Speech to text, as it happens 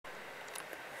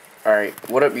Alright,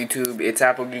 what up YouTube? It's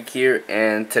Apple Geek here,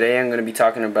 and today I'm going to be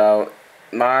talking about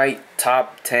my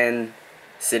top 10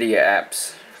 Cydia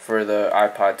apps for the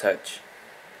iPod Touch.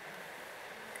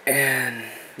 And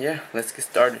yeah, let's get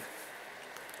started.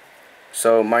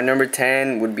 So my number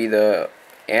 10 would be the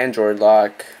Android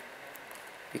lock,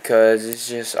 because it's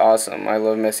just awesome. I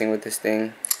love messing with this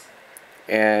thing.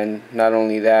 And not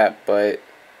only that, but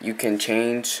you can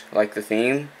change like the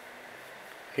theme.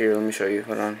 Here, let me show you.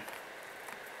 Hold on.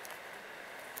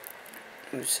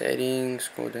 Settings,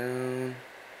 go down.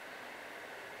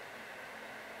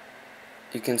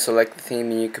 You can select the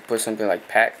theme and you could put something like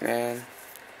Pac-Man.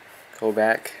 Go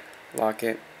back, lock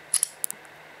it.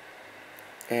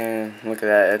 And look at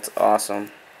that, it's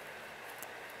awesome.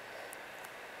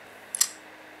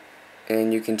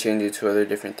 And you can change it to other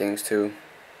different things too.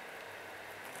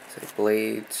 So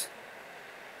blades.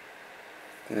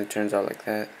 And it turns out like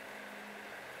that.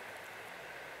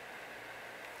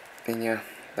 And yeah,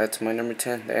 that's my number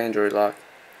 10, the Android lock.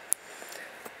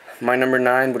 My number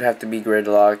 9 would have to be grid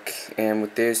lock, and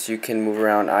with this you can move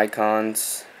around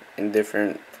icons in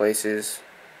different places.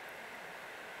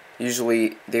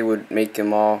 Usually they would make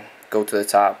them all go to the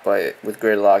top, but with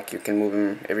grid lock you can move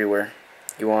them everywhere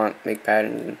you want, make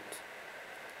patterns and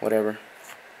whatever.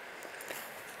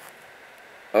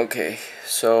 Okay,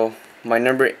 so my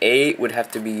number 8 would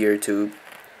have to be YouTube,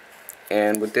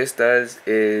 and what this does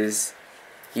is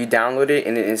you download it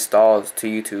and it installs to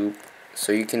YouTube,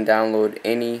 so you can download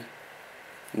any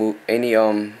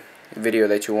video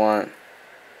that you want.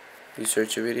 You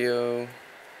search a video,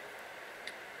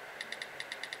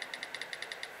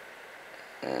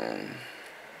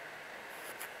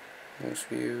 most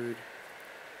viewed,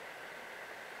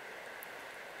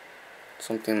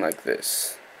 something like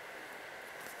this.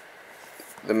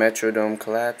 The Metrodome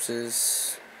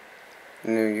collapses.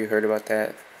 You heard about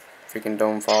that? Freaking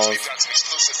dome falls. We've got some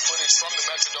exclusive footage from the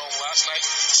Metrodome last night.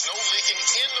 Snow leaking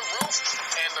in the roof,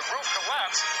 and the roof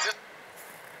collapsed.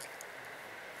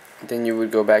 Then you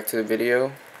would go back to the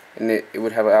video, and it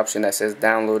would have an option that says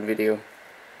download video,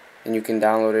 and you can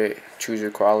download it, choose your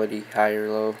quality, high or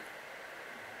low.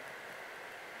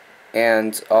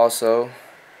 And also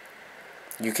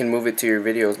you can move it to your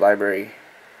videos library.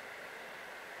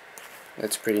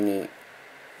 That's pretty neat.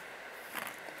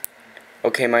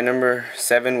 Okay, my number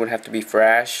 7 would have to be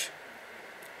Flash,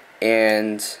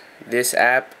 and this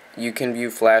app you can view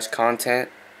Flash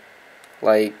content,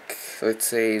 like let's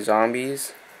say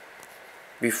zombies.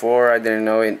 Before I didn't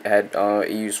know it had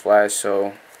it used Flash,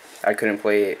 so I couldn't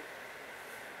play it.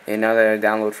 And now that I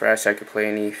download Flash, I could play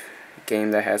any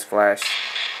game that has Flash.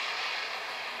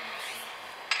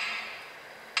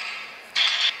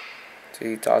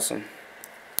 See, it's awesome.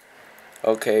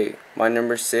 Okay, my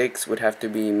number 6 would have to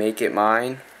be Make It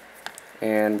Mine,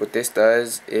 and what this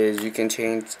does is you can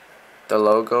change the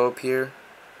logo up here,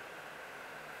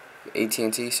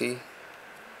 AT&T, see?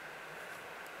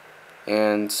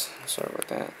 And sorry about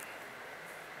that.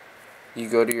 You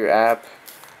go to your app,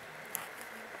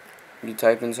 you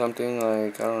type in something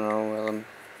like, I don't know,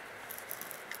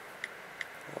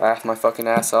 laugh my fucking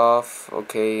ass off,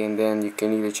 okay, and then you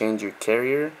can either change your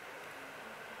carrier,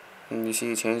 and you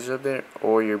see it changes up there,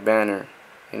 or your banner,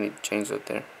 and it changes up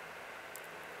there.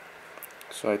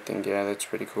 So I think, yeah, that's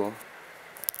pretty cool.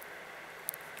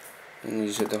 And you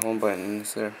just hit the home button and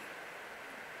it's there.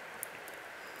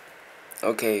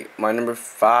 Okay, my number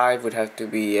 5 would have to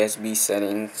be SB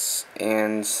Settings,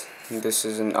 and this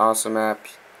is an awesome app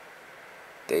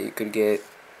that you could get,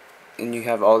 and you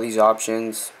have all these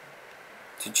options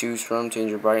to choose from.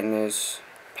 Change your brightness,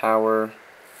 power,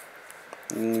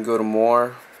 and you go to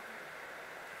more.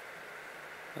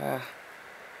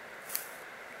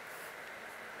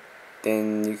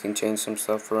 Then you can change some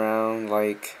stuff around,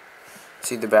 like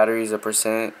see the battery's a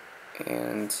 %,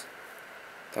 and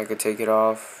I could take it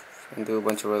off and do a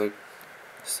bunch of other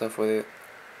stuff with it.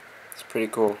 It's pretty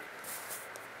cool.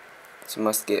 It's a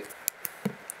must get.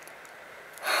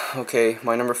 Okay,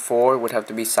 my number 4 would have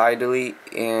to be Side Delete,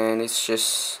 and it's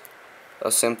just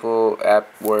a simple app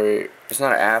where it's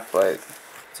not an app, but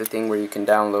it's a thing where you can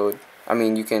download. I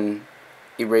mean, you can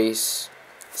erase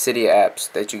Cydia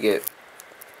apps that you get.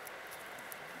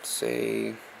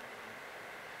 Say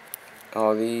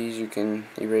all these you can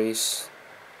erase.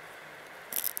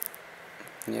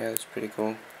 Yeah, that's pretty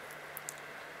cool.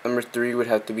 Number 3 would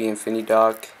have to be Infinity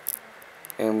Dock,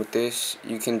 and with this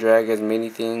you can drag as many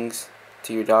things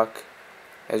to your dock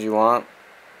as you want,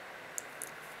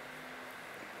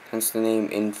 hence the name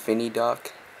Infinity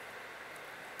Dock.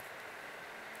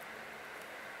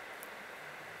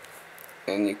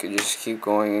 And you could just keep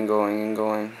going and going and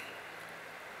going.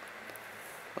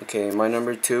 Okay, my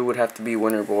number 2 would have to be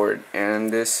Winterboard,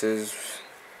 and this is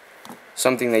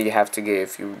something that you have to get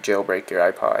if you jailbreak your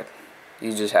iPod.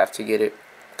 You just have to get it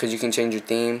because you can change your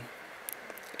theme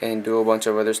and do a bunch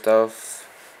of other stuff,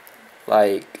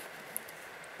 like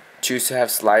choose to have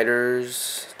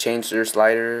sliders, change your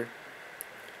slider,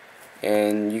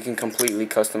 and you can completely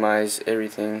customize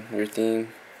everything, your theme.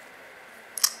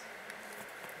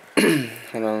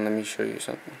 Hold on, let me show you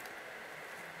something.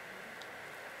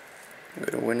 Go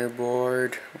to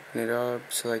Winterboard, open it up,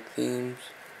 select themes,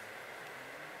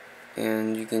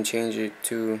 and you can change it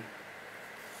to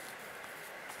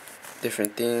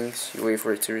different things. You wait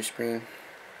for it to respring.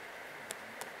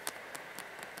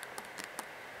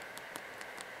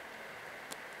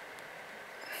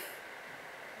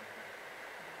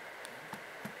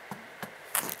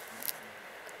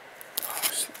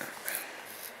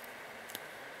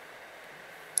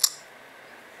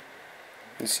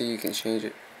 You see, you can change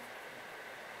it,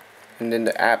 and then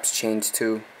the apps change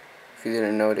too, if you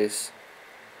didn't notice,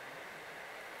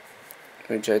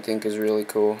 which I think is really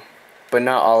cool. But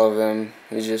not all of them,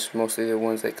 it's just mostly the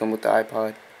ones that come with the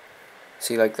iPod.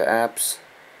 See, like the apps,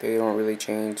 they don't really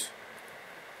change,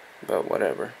 but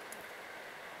whatever.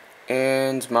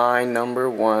 And my number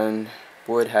 1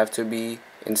 would have to be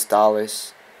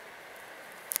Installous.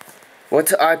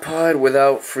 What's an iPod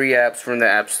without free apps from the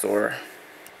App Store?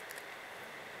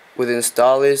 With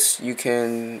Installous, you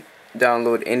can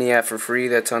download any app for free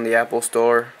that's on the Apple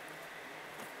Store.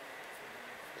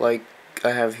 Like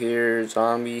I have here,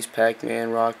 Zombies,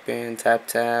 Pac-Man, Rock Band, Tap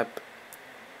Tap,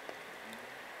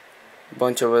 a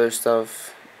bunch of other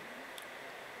stuff.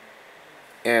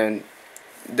 And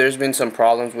there's been some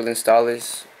problems with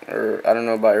Installous, or I don't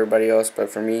know about everybody else, but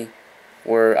for me,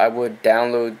 where I would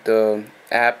download the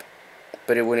app,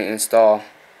 but it wouldn't install.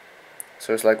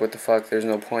 So it's like, what the fuck, there's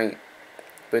no point.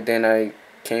 But then I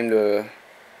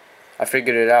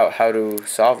figured it out how to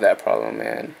solve that problem,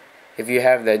 and if you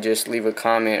have that, just leave a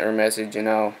comment or message and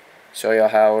I'll show y'all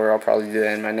how, or I'll probably do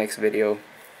that in my next video.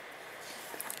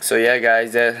 So yeah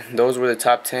guys, those were the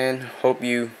top 10. Hope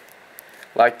you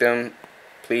liked them.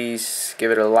 Please give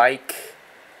it a like,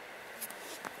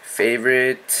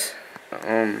 favorite,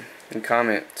 and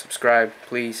comment, subscribe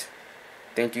please.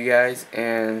 Thank you guys,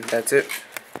 and that's it.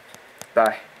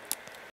 Bye.